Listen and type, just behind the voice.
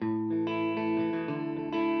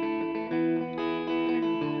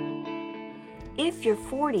If you're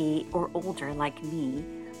 40 or older like me,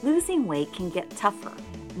 losing weight can get tougher.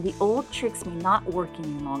 The old tricks may not work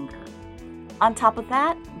any longer. On top of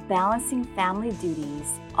that, balancing family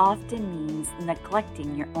duties often means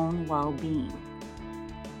neglecting your own well-being.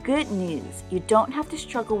 Good news, you don't have to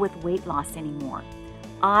struggle with weight loss anymore.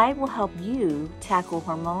 I will help you tackle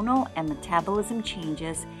hormonal and metabolism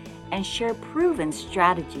changes and share proven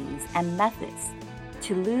strategies and methods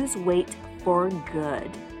to lose weight for good.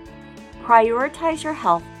 Prioritize your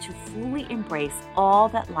health to fully embrace all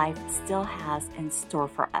that life still has in store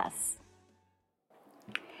for us.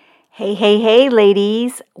 Hey,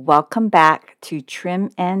 ladies. Welcome back to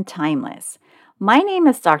Trim and Timeless. My name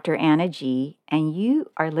is Dr. Anna G, and you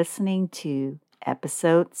are listening to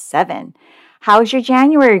episode 7. How's your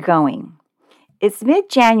January going? It's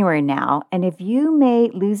mid-January now, and if you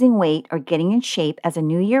made losing weight or getting in shape as a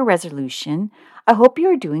New Year resolution, I hope you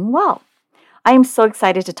are doing well. I am so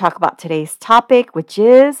excited to talk about today's topic, which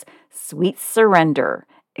is sweet surrender,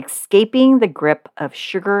 escaping the grip of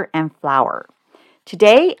sugar and flour.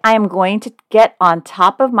 Today, I am going to get on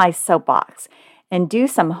top of my soapbox and do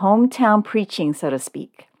some hometown preaching, so to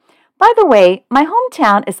speak. By the way, my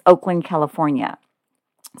hometown is Oakland, California.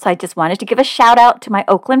 So I just wanted to give a shout out to my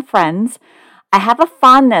Oakland friends. I have a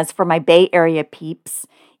fondness for my Bay Area peeps,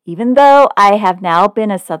 even though I have now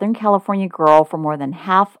been a Southern California girl for more than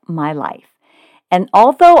half my life. And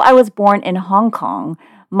although I was born in Hong Kong,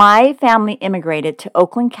 my family immigrated to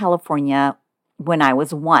Oakland, California when I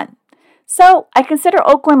was 1. So I consider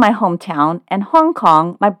Oakland my hometown and Hong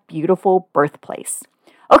Kong my beautiful birthplace.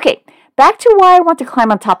 Okay, back to why I want to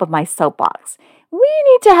climb on top of my soapbox. We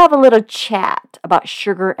need to have a little chat about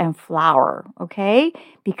sugar and flour, okay?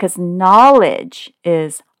 Because knowledge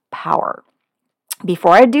is power.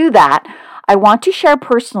 Before I do that, I want to share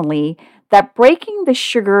personally that breaking the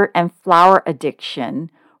sugar and flour addiction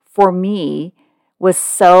for me was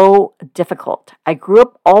so difficult. I grew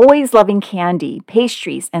up always loving candy,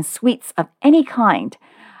 pastries, and sweets of any kind.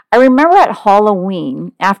 I remember at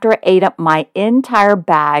Halloween, after I ate up my entire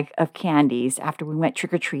bag of candies after we went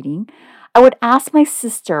trick-or-treating, I would ask my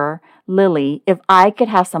sister, Lily, if I could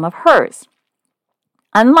have some of hers.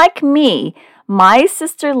 Unlike me, my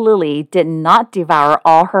sister Lily did not devour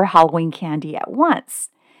all her Halloween candy at once.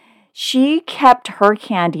 She kept her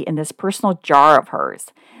candy in this personal jar of hers.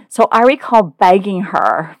 So I recall begging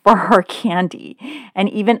her for her candy and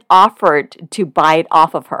even offered to buy it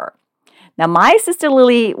off of her. Now, my sister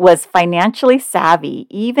Lily was financially savvy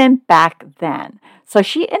even back then. So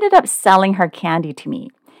she ended up selling her candy to me,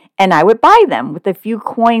 and I would buy them with the few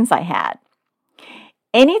coins I had.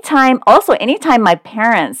 Anytime my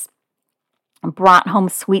parents brought home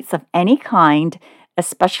sweets of any kind,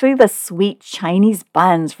 especially the sweet Chinese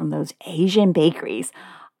buns from those Asian bakeries,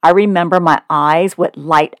 I remember my eyes would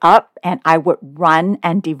light up and I would run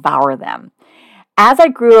and devour them. As I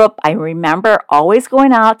grew up, I remember always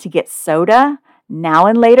going out to get soda, now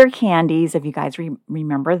and later candies, if you guys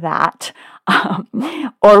remember that,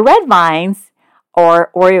 or red vines or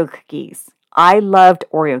Oreo cookies. I loved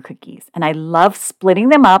Oreo cookies, and I loved splitting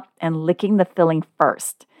them up and licking the filling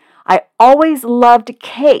first. I always loved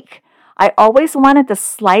cake. I always wanted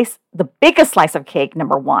the biggest slice of cake,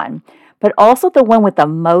 number 1, but also the one with the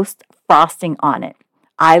most frosting on it.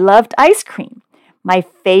 I loved ice cream. My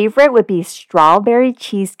favorite would be strawberry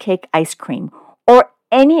cheesecake ice cream or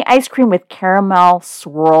any ice cream with caramel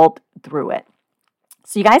swirled through it.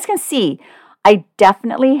 So you guys can see, I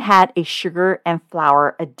definitely had a sugar and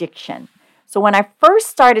flour addiction. So when I first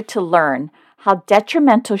started to learn how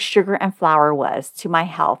detrimental sugar and flour was to my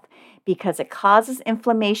health, because it causes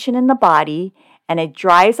inflammation in the body and it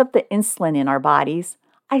dries up the insulin in our bodies,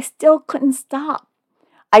 I still couldn't stop.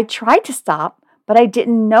 I tried to stop, but I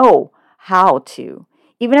didn't know how to.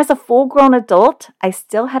 Even as a full-grown adult, I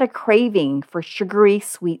still had a craving for sugary,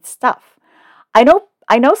 sweet stuff. I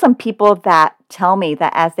know some people that tell me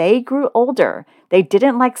that as they grew older, they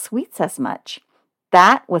didn't like sweets as much.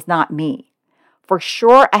 That was not me. For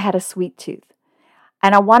sure, I had a sweet tooth.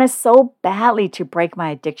 And I wanted so badly to break my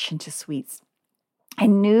addiction to sweets. I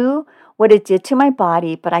knew what it did to my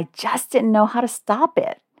body, but I just didn't know how to stop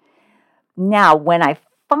it. Now, when I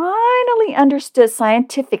finally understood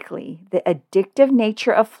scientifically the addictive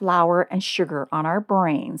nature of flour and sugar on our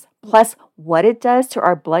brains, plus what it does to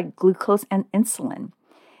our blood glucose and insulin,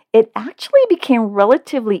 it actually became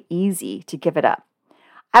relatively easy to give it up.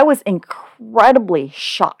 I was incredibly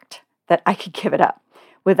shocked that I could give it up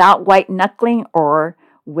without white knuckling or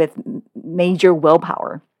with major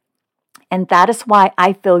willpower. And that is why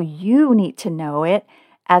I feel you need to know it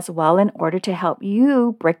as well in order to help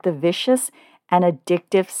you break the vicious and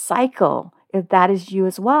addictive cycle if that is you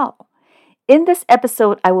as well. In this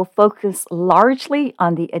episode, I will focus largely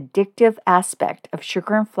on the addictive aspect of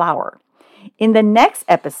sugar and flour. In the next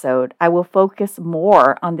episode, I will focus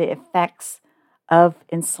more on the effects of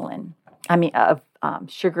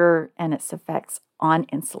sugar and its effects on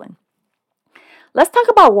insulin. Let's talk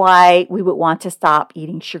about why we would want to stop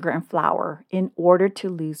eating sugar and flour in order to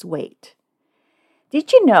lose weight.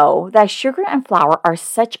 Did you know that sugar and flour are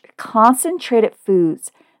such concentrated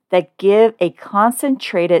foods that give a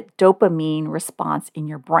concentrated dopamine response in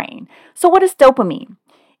your brain? So what is dopamine?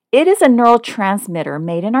 It is a neurotransmitter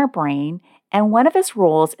made in our brain, and one of its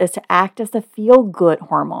roles is to act as the feel-good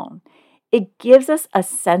hormone. It gives us a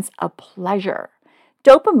sense of pleasure.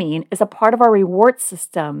 Dopamine is a part of our reward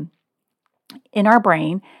system in our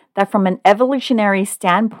brain that, from an evolutionary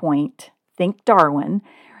standpoint, think Darwin,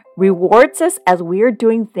 rewards us as we are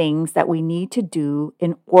doing things that we need to do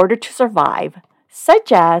in order to survive,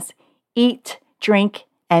 such as eat, drink,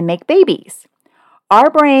 and make babies. Our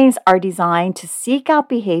brains are designed to seek out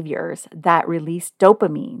behaviors that release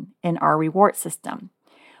dopamine in our reward system.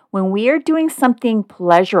 When we are doing something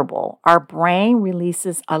pleasurable, our brain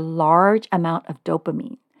releases a large amount of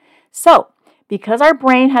dopamine. So, because our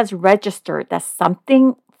brain has registered that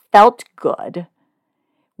something felt good,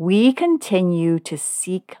 we continue to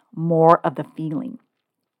seek more of the feeling.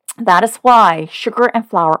 That is why sugar and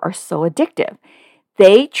flour are so addictive.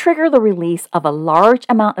 They trigger the release of a large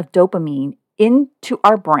amount of dopamine into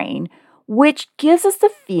our brain, which gives us the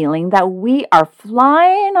feeling that we are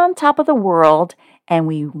flying on top of the world and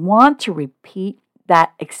we want to repeat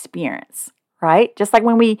that experience, right? Just like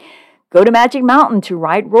when we go to Magic Mountain to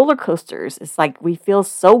ride roller coasters. It's like we feel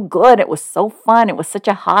so good. It was so fun. It was such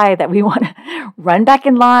a high that we want to run back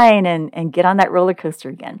in line and get on that roller coaster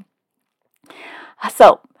again.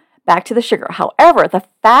 So back to the sugar. However, the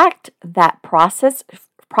fact that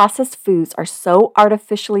processed foods are so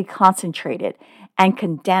artificially concentrated and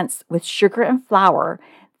condensed with sugar and flour,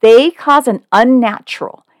 they cause an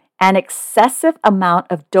unnatural and excessive amount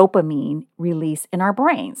of dopamine release in our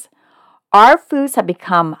brains. Our foods have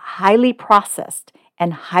become highly processed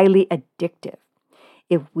and highly addictive.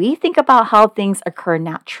 If we think about how things occur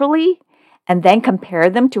naturally and then compare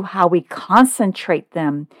them to how we concentrate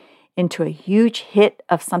them into a huge hit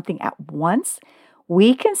of something at once,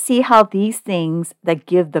 we can see how these things that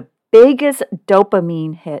give the biggest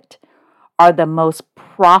dopamine hit are the most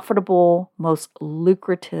profitable, most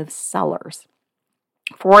lucrative sellers.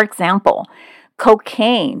 For example,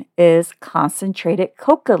 cocaine is concentrated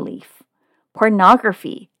coca leaf.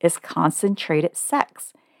 Pornography is concentrated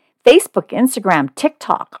sex. Facebook, Instagram,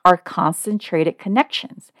 TikTok are concentrated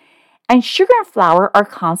connections. And sugar and flour are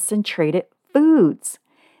concentrated foods.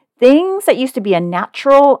 Things that used to be a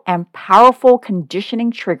natural and powerful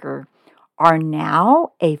conditioning trigger are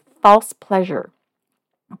now a false pleasure,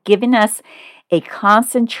 giving us a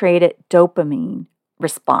concentrated dopamine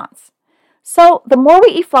response. So the more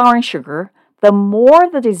we eat flour and sugar, the more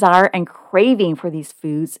the desire and craving for these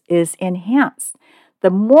foods is enhanced.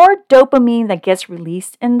 The more dopamine that gets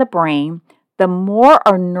released in the brain, the more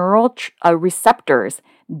our neural receptors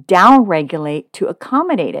downregulate to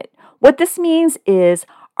accommodate it. What this means is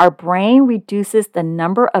our brain reduces the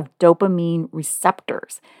number of dopamine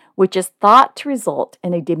receptors, which is thought to result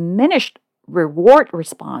in a diminished reward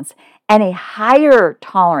response and a higher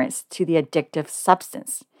tolerance to the addictive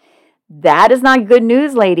substance. That is not good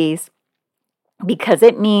news, ladies, because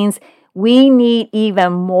it means we need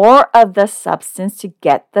even more of the substance to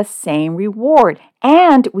get the same reward,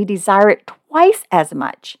 and we desire it twice as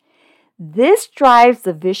much. This drives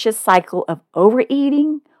the vicious cycle of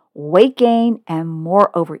overeating, weight gain, and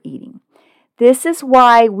more overeating. This is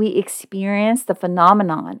why we experience the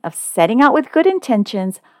phenomenon of setting out with good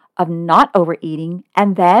intentions, of not overeating,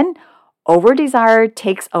 and then over-desire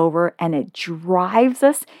takes over and it drives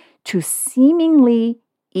us to seemingly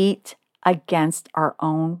eat against our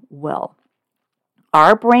own will.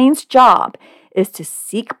 Our brain's job is to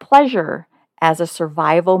seek pleasure as a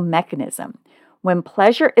survival mechanism. When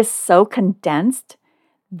pleasure is so condensed,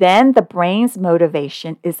 then the brain's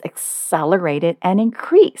motivation is accelerated and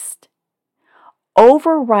increased.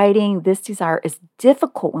 Overriding this desire is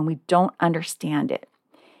difficult when we don't understand it.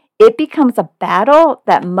 It becomes a battle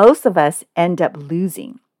that most of us end up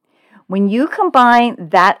losing. When you combine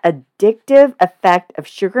that addictive effect of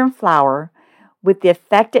sugar and flour with the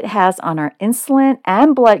effect it has on our insulin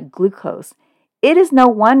and blood glucose, it is no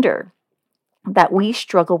wonder that we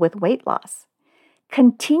struggle with weight loss.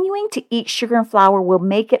 Continuing to eat sugar and flour will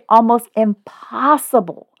make it almost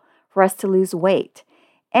impossible for us to lose weight,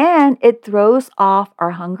 and it throws off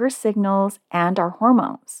our hunger signals and our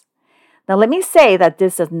hormones. Now, let me say that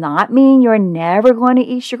this does not mean you're never going to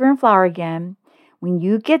eat sugar and flour again. When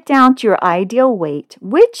you get down to your ideal weight,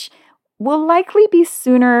 which will likely be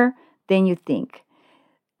sooner than you think,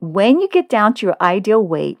 when you get down to your ideal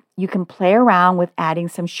weight, you can play around with adding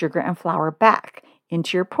some sugar and flour back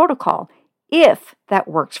into your protocol if that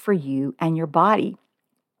works for you and your body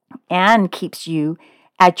and keeps you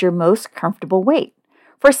at your most comfortable weight.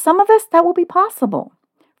 For some of us, that will be possible.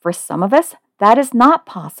 For some of us, that is not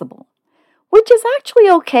possible, which is actually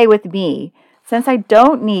okay with me since I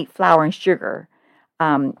don't need flour and sugar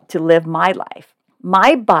to live my life.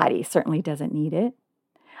 My body certainly doesn't need it.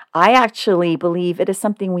 I actually believe it is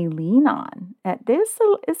something we lean on. This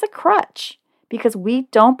is a crutch because we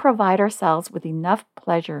don't provide ourselves with enough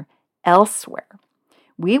pleasure elsewhere.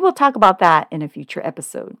 We will talk about that in a future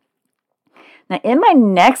episode. Now, in my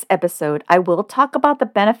next episode, I will talk about the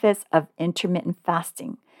benefits of intermittent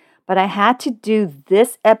fasting, but I had to do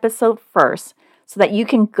this episode first so that you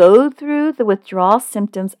can go through the withdrawal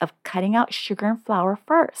symptoms of cutting out sugar and flour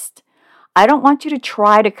first. I don't want you to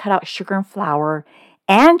try to cut out sugar and flour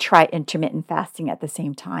and try intermittent fasting at the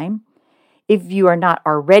same time. If you are not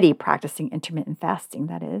already practicing intermittent fasting,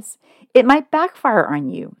 that is, it might backfire on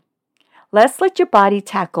you. Let's let your body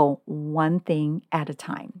tackle one thing at a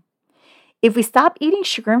time. If we stop eating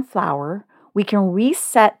sugar and flour, we can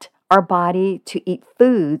reset our body to eat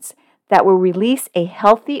foods that will release a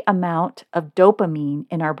healthy amount of dopamine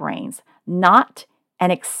in our brains, not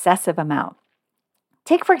an excessive amount.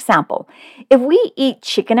 Take, for example, if we eat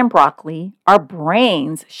chicken and broccoli, our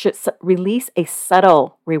brains should release a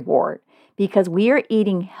subtle reward because we are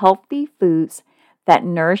eating healthy foods that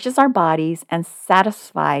nourishes our bodies and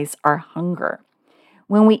satisfies our hunger.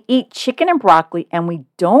 When we eat chicken and broccoli and we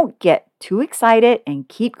don't get too excited and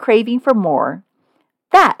keep craving for more,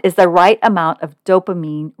 that is the right amount of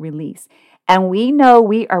dopamine release. And we know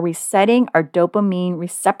we are resetting our dopamine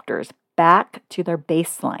receptors back to their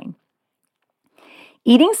baseline.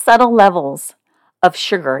 Eating subtle levels of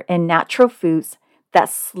sugar in natural foods that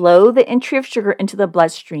slow the entry of sugar into the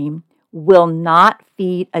bloodstream will not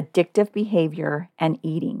feed addictive behavior and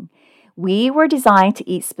eating. We were designed to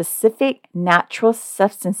eat specific natural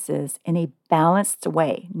substances in a balanced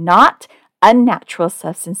way, not unnatural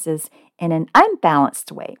substances in an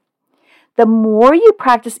unbalanced way. The more you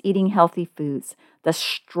practice eating healthy foods, the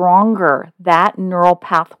stronger that neural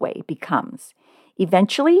pathway becomes.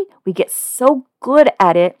 Eventually, we get so good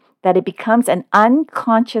at it that it becomes an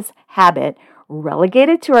unconscious habit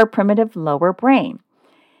relegated to our primitive lower brain.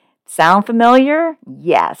 Sound familiar?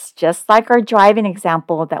 Yes, just like our driving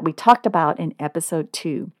example that we talked about in episode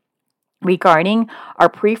 2 regarding our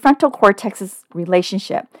prefrontal cortex's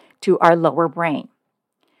relationship to our lower brain.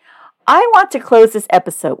 I want to close this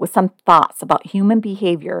episode with some thoughts about human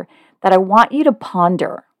behavior that I want you to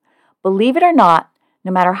ponder. Believe it or not,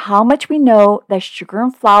 no matter how much we know that sugar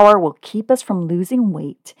and flour will keep us from losing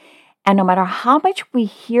weight, and no matter how much we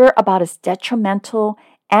hear about its detrimental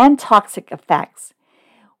and toxic effects,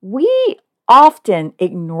 we often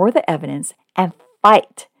ignore the evidence and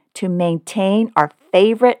fight to maintain our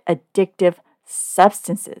favorite addictive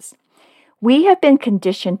substances. We have been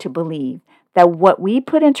conditioned to believe that what we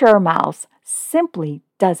put into our mouths simply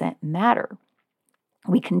doesn't matter.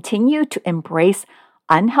 We continue to embrace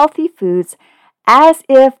unhealthy foods as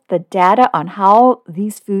if the data on how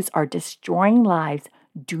these foods are destroying lives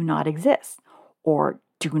do not exist or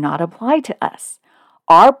do not apply to us.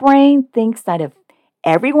 Our brain thinks that if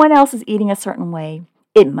everyone else is eating a certain way,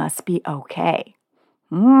 it must be okay.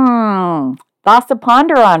 Thoughts to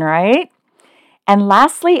ponder on, right? And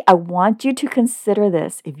lastly, I want you to consider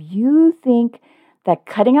this. If you think that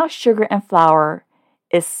cutting out sugar and flour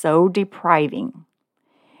is so depriving,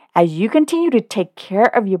 as you continue to take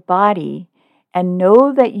care of your body and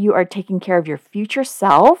know that you are taking care of your future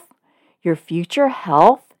self, your future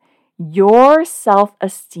health, your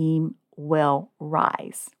self-esteem will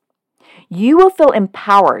rise. You will feel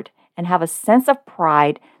empowered and have a sense of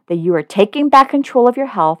pride that you are taking back control of your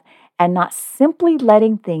health and not simply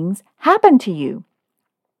letting things happen to you.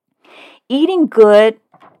 Eating good,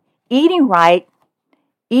 eating right,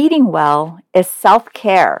 eating well is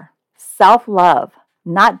self-care, self-love,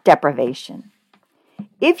 not deprivation.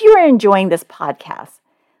 If you are enjoying this podcast,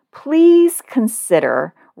 please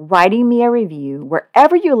consider writing me a review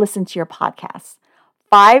wherever you listen to your podcasts.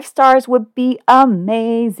 5 stars would be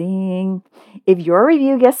amazing. If your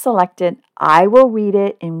review gets selected, I will read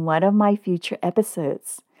it in one of my future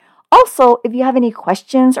episodes. Also, if you have any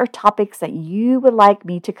questions or topics that you would like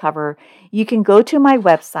me to cover, you can go to my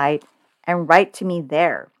website and write to me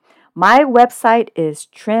there. My website is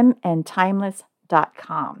trimandtimeless.com.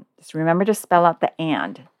 trimandtimeless.com. Just remember to spell out the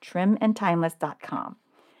and, trimandtimeless.com.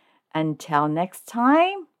 Until next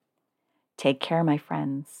time, take care, my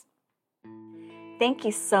friends. Thank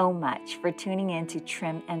you so much for tuning in to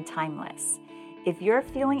Trim and Timeless. If you're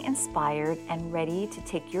feeling inspired and ready to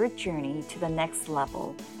take your journey to the next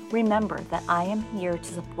level, remember that I am here to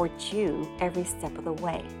support you every step of the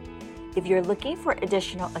way. If you're looking for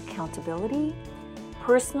additional accountability,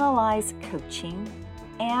 personalized coaching,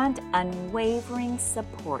 and unwavering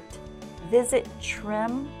support, visit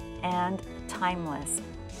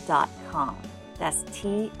trimandtimeless.com. That's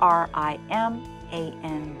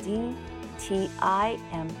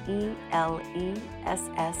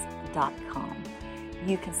trimandtimeless.com.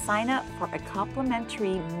 You can sign up for a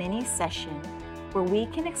complimentary mini session where we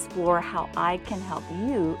can explore how I can help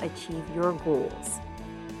you achieve your goals.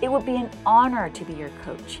 It would be an honor to be your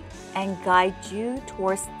coach and guide you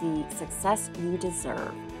towards the success you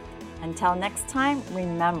deserve. Until next time,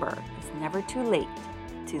 remember, it's never too late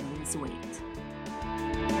to lose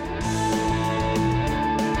weight.